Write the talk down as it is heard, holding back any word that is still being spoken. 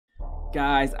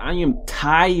Guys, I am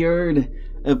tired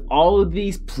of all of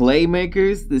these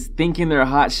playmakers that's thinking they're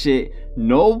hot shit.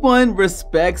 No one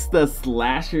respects the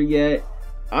slasher yet.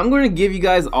 I'm going to give you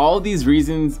guys all these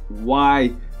reasons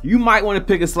why you might want to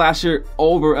pick a slasher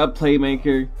over a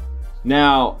playmaker.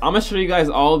 Now, I'm going to show you guys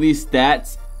all of these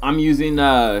stats. I'm using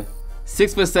 6'7"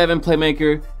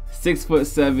 playmaker,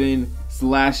 6'7"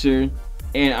 slasher,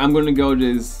 and I'm going to go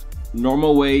just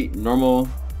normal weight, normal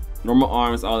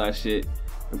arms, all that shit.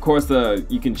 Of course,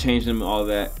 you can change them, all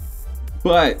that.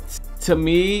 But to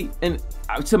me, and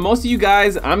to most of you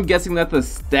guys, I'm guessing that the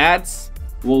stats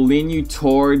will lean you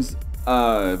towards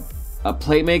a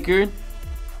playmaker.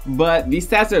 But these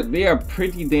stats are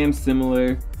pretty damn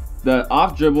similar. The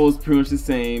off dribble is pretty much the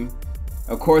same.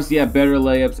 Of course, you have better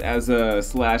layups as a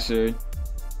slasher.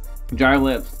 Dry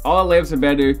layups, all the layups are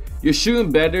better. You're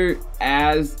shooting better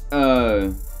as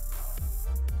a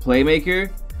playmaker.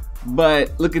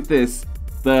 But look at this.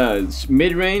 The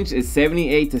mid-range is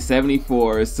 78 to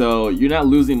 74, so you're not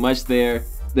losing much there.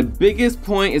 The biggest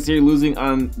point is you're losing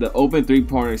on the open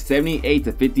three-pointer, 78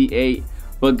 to 58.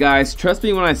 But guys, trust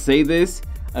me when I say this,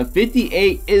 a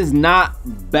 58 is not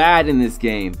bad in this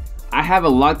game. I have a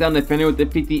lockdown defender with the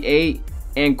 58,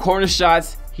 and corner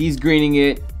shots, he's greening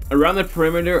it. Around the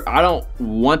perimeter, I don't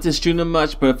want to shoot him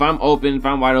much, but if I'm open, if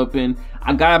I'm wide open,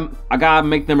 I gotta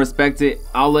make them respect it.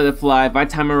 I'll let it fly. If I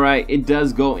time it right, it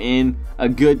does go in a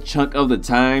good chunk of the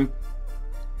time.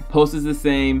 Post is the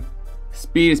same.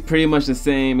 Speed is pretty much the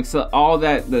same, except all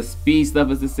that the speed stuff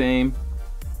is the same.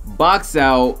 Box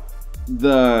out,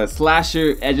 the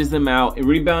slasher edges them out.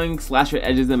 Rebounding, slasher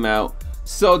edges them out.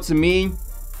 So to me,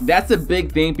 that's a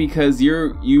big thing because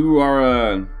you're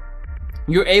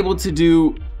able to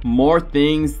do more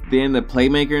things than the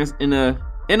playmakers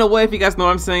in a way, if you guys know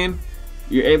what I'm saying.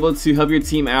 You're able to help your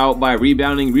team out by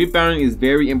rebounding. Rebounding is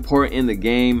very important in the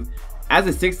game. As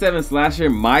a 6'7" slasher,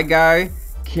 my guy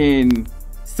can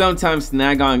sometimes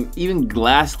snag on even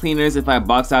glass cleaners if I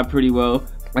box out pretty well.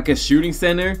 Like a shooting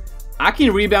center, I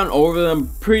can rebound over them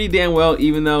pretty damn well,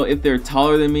 even though if they're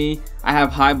taller than me, I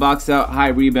have high box out, high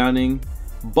rebounding.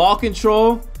 Ball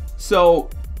control. So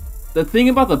the thing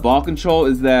about the ball control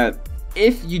is that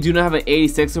if you do not have an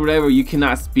 86 or whatever, you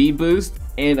cannot speed boost.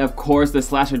 And of course, the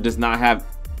slasher does not have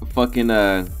fucking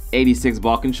 86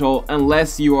 ball control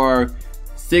unless you are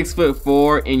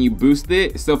 6'4" and you boost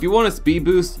it. So if you want a speed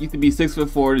boost, you have to be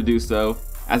 6'4" to do so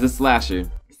as a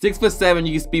slasher. 6'7",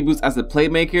 you can speed boost as a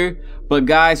playmaker. But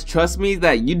guys, trust me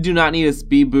that you do not need a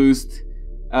speed boost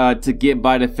to get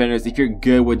by defenders if you're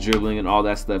good with dribbling and all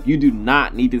that stuff. You do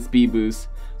not need the speed boost.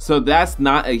 So that's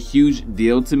not a huge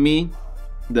deal to me,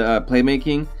 the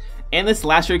playmaking. And the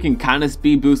slasher can kind of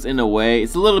speed boost in a way.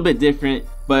 It's a little bit different,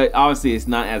 but obviously it's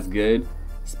not as good.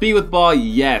 Speed with ball,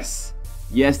 yes.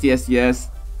 Yes.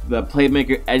 The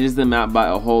playmaker edges them out by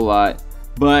a whole lot.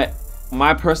 But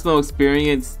my personal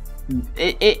experience,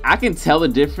 I can tell the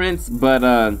difference,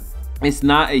 but it's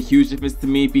not a huge difference to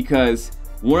me because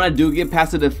when I do get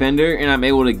past the defender and I'm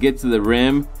able to get to the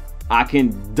rim, I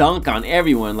can dunk on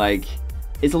everyone. Like,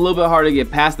 it's a little bit hard to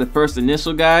get past the first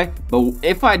initial guy, but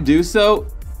if I do so,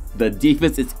 the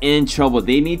defense is in trouble.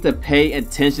 They need to pay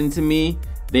attention to me.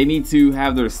 They need to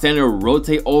have their center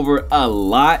rotate over a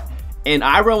lot. And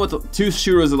I run with two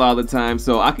shooters a lot of the time,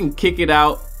 so I can kick it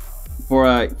out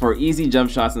for easy jump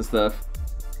shots and stuff.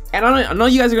 And I know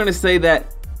you guys are gonna say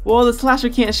that, well, the slasher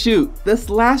can't shoot. The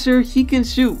slasher, he can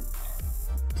shoot.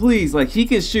 Please, like, he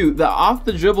can shoot. The off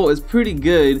the dribble is pretty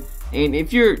good, and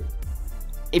if you're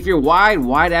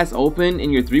wide ass open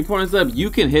and your 3-pointers up, you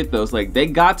can hit those. Like, they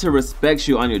got to respect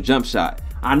you on your jump shot.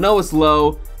 I know it's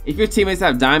low. If your teammates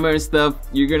have diamond and stuff,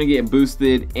 you're gonna get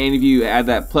boosted. And if you add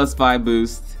that +5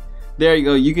 boost, there you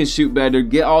go. You can shoot better.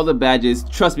 Get all the badges.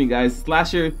 Trust me, guys.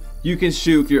 Slasher, you can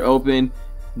shoot if you're open.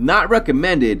 Not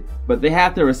recommended, but they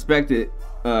have to respect it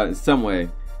some way.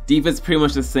 Defense pretty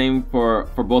much the same for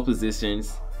both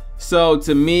positions. So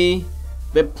to me,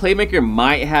 the playmaker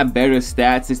might have better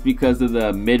stats just because of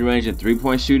the mid-range and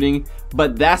 3-point shooting,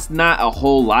 but that's not a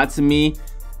whole lot to me.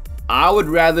 I would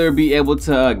rather be able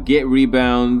to get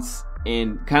rebounds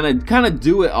and kind of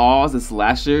do it all as a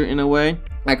slasher in a way.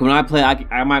 Like when I play,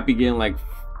 I might be getting like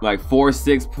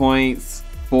 4-6 points,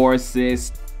 4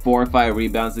 assists, 4 or 5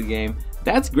 rebounds a game.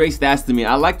 That's great stats to me.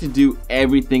 I like to do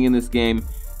everything in this game.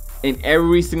 In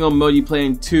every single mode you play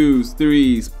in 2s,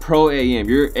 3s, pro AM,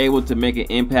 you're able to make an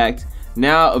impact.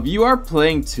 Now, if you are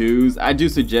playing 2s, I do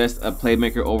suggest a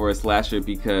playmaker over a slasher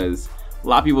because a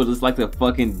lot of people just like to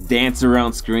fucking dance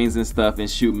around screens and stuff and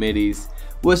shoot middies,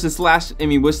 which the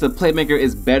playmaker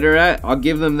is better at. I'll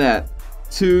give them that.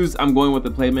 2s, I'm going with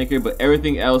the playmaker, but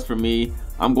everything else for me,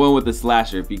 I'm going with the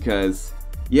slasher because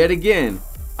Yet again,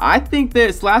 I think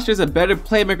that Slasher is a better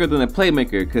playmaker than a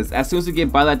playmaker, because as soon as you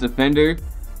get by that defender,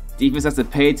 defense has to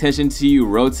pay attention to you,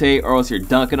 rotate, or else you're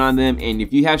dunking on them. And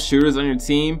if you have shooters on your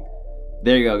team,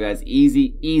 there you go, guys.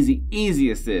 Easy, easy,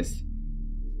 easy assist.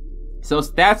 So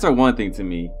stats are one thing to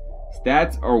me.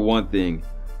 Stats are one thing.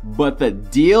 But the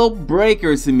deal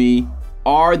breakers to me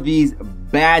are these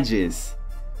badges.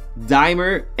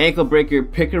 Dimer, ankle breaker,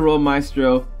 pick and roll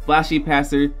maestro, flashy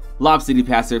passer, lob city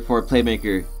passer for a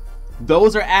playmaker.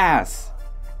 Those are ass.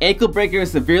 Ankle breaker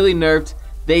is severely nerfed.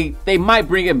 They might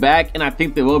bring it back, and I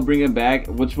think they will bring it back,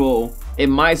 which it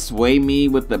might sway me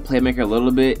with the playmaker a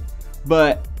little bit.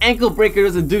 But ankle breaker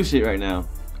doesn't do shit right now.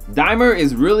 Dimer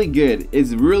is really good.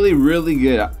 It's really, really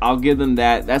good. I'll give them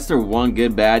that. That's their one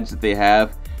good badge that they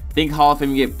have. Think Hall of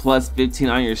Fame, you get plus 15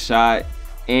 on your shot.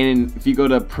 And if you go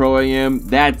to Pro AM,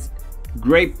 that's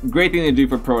great thing to do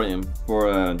for Pro AM for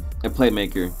a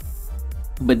playmaker.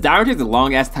 But Dimer takes a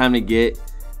long ass time to get.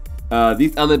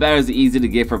 These other badges are easy to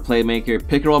get for playmaker.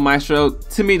 Pick and roll maestro,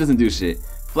 to me, doesn't do shit.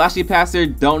 Flashy passer,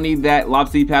 don't need that. Lob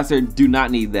city passer, do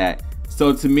not need that.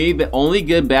 So to me, the only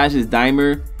good badge is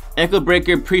Dimer. Ankle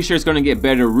breaker, pretty sure it's going to get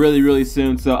better really, really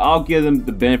soon. So I'll give them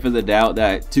the benefit of the doubt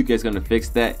that 2K is going to fix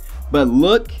that. But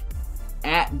look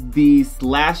at these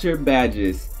Slasher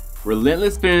badges.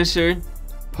 Relentless finisher,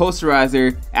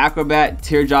 posterizer, acrobat,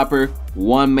 teardropper,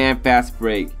 one man fast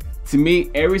break. To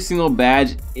me, every single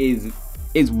badge is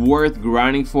worth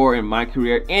grinding for in my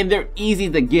career, and they're easy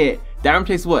to get. Dimer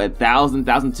takes what, 1,000,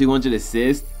 1,200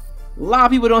 assists? A lot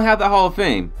of people don't have the Hall of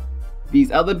Fame.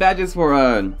 These other badges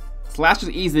for Slasher's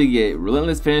easy to get.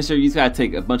 Relentless finisher, you just gotta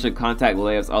take a bunch of contact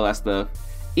layups, all that stuff.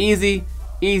 Easy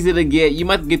to get. You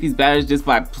might get these badges just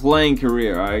by playing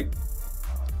career, alright?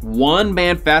 One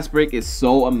man fast break is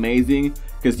so amazing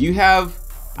because you have,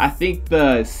 I think,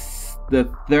 the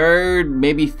third,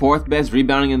 maybe fourth best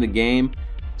rebounding in the game.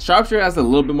 Sharpshooter has a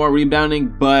little bit more rebounding,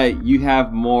 but you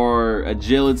have more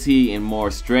agility and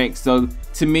more strength. So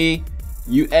to me,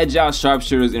 you edge out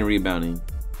sharpshooters in rebounding.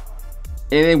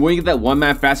 And then when you get that one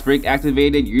man fast break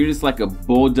activated, you're just like a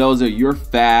bulldozer. You're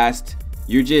fast.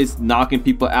 You're just knocking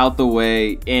people out the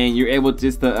way, and you're able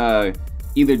just to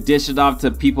either dish it off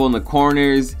to people in the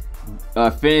corners,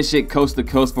 finish it coast to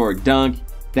coast for a dunk.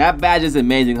 That badge is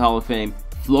amazing, Hall of Fame.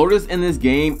 Floaters in this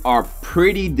game are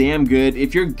pretty damn good.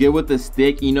 If you're good with the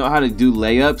stick, you know how to do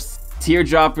layups.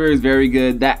 Teardropper is very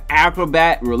good. That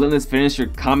acrobat relentless finisher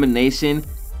combination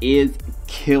is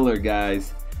killer,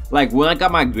 guys. Like when I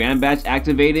got my grand badge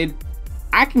activated,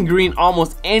 I can green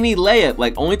almost any layup.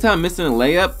 Like only time I'm missing a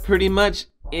layup pretty much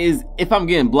is if I'm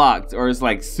getting blocked or it's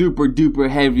like super duper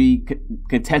heavy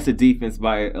contested defense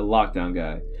by a lockdown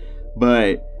guy.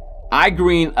 But I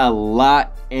green a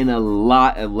lot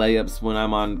of layups when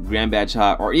I'm on grand badge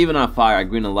hot, or even on fire. I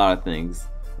green a lot of things.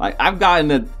 Like I've gotten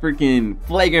a freaking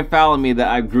flagrant foul on me that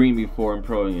I've greened before in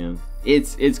Pro Am.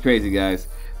 It's crazy, guys.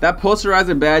 That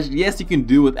posterizer badge, yes, you can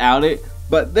do without it,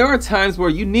 but there are times where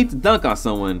you need to dunk on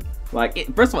someone.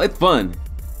 Like, first of all, it's fun.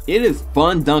 It is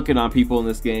fun dunking on people in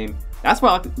this game. That's why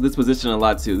I like this position a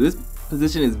lot too. This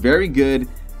position is very good.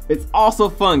 It's also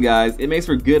fun, guys. It makes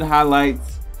for good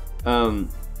highlights.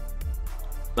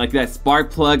 Like that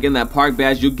spark plug and that park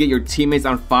badge, you'll get your teammates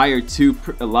on fire too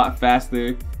a lot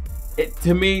faster.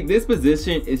 To me, this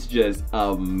position is just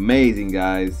amazing,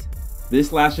 guys. This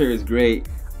Slasher is great.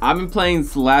 I've been playing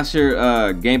Slasher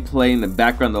gameplay in the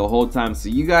background the whole time, so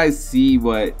you guys see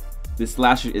what this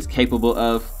Slasher is capable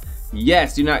of.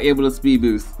 Yes, you're not able to speed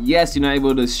boost. Yes, you're not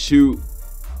able to shoot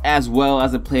as well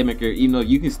as a playmaker, even though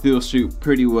you can still shoot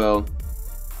pretty well.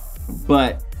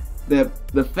 But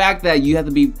the fact that you have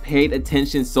to be paid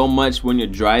attention so much when you're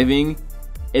driving,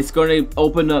 it's going to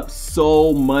open up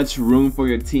so much room for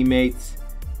your teammates.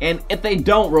 And if they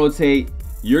don't rotate,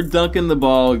 you're dunking the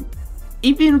ball.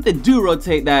 Even if they do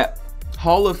rotate, that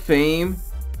Hall of Fame,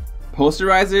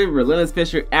 posterizer, relentless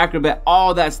finisher, acrobat,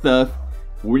 all that stuff,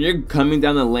 when you're coming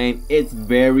down the lane, it's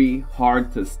very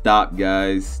hard to stop,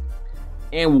 guys.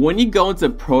 And when you go into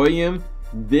Pro Am,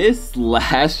 this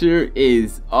Slasher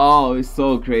is, oh, it's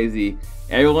so crazy.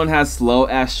 Everyone has slow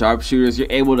ass sharpshooters. You're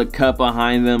able to cut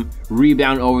behind them,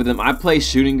 rebound over them. I play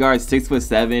shooting guard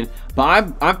 6'7",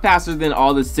 but I'm faster than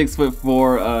all the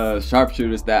 6'4"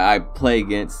 sharpshooters that I play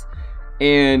against,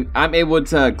 and I'm able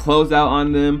to close out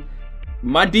on them.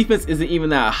 My defense isn't even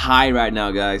that high right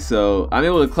now, guys, so I'm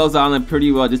able to close out on them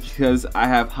pretty well just because I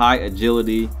have high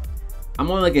agility.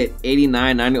 I'm only like at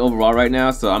 89, 90 overall right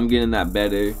now, so I'm getting that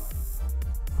better.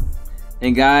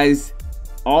 And guys,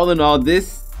 all in all,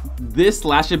 this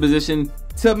Slasher position,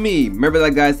 to me, remember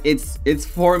that, guys, it's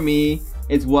for me.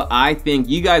 It's what I think.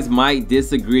 You guys might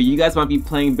disagree. You guys might be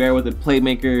playing better with a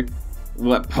playmaker.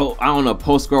 I don't know,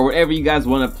 post score, whatever you guys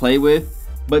want to play with.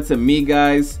 But to me,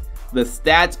 guys, the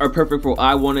stats are perfect for what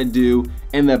I want to do,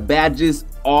 and the badges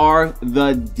are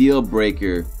the deal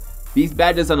breaker. These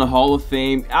badges on the Hall of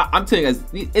Fame, I'm telling you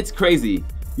guys, it's crazy.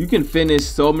 You can finish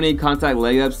so many contact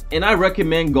layups, and I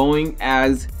recommend going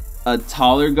as a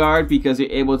taller guard because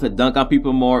you're able to dunk on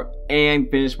people more and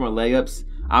finish more layups.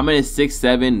 I'm at a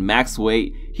 6'7" max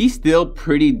weight. He's still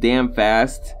pretty damn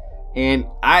fast, and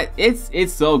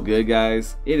it's so good,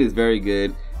 guys. It is very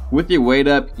good. With your weight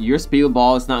up, your speed of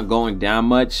ball is not going down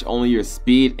much. Only your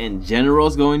speed in general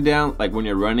is going down, like when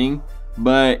you're running.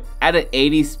 But at an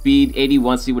 80 speed,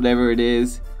 81 speed, whatever it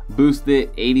is, boosted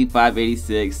 85,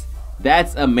 86.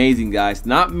 That's amazing, guys.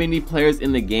 Not many players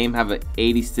in the game have an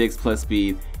 86 plus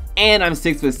speed, and I'm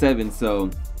 6'7", so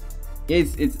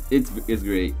it's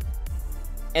great.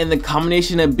 And the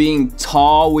combination of being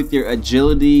tall with your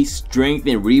agility, strength,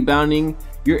 and rebounding,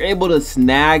 you're able to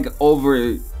snag over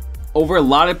a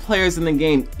lot of players in the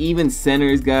game, even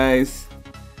centers, guys.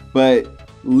 But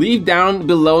leave down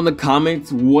below in the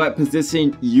comments what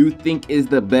position you think is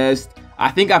the best. I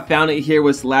think I found it here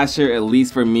with Slasher, at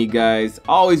least for me, guys.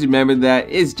 Always remember that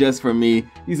it's just for me.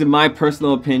 These are my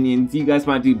personal opinions. You guys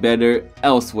might do better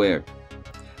elsewhere.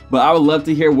 But I would love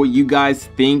to hear what you guys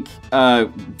think.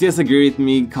 Disagree with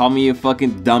me, call me a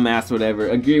fucking dumbass, whatever.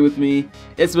 Agree with me,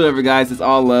 it's whatever, guys. It's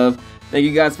all love. Thank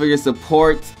you guys for your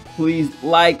support. Please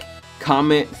like,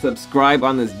 comment, subscribe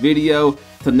on this video.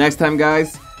 Till next time,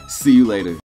 guys, see you later.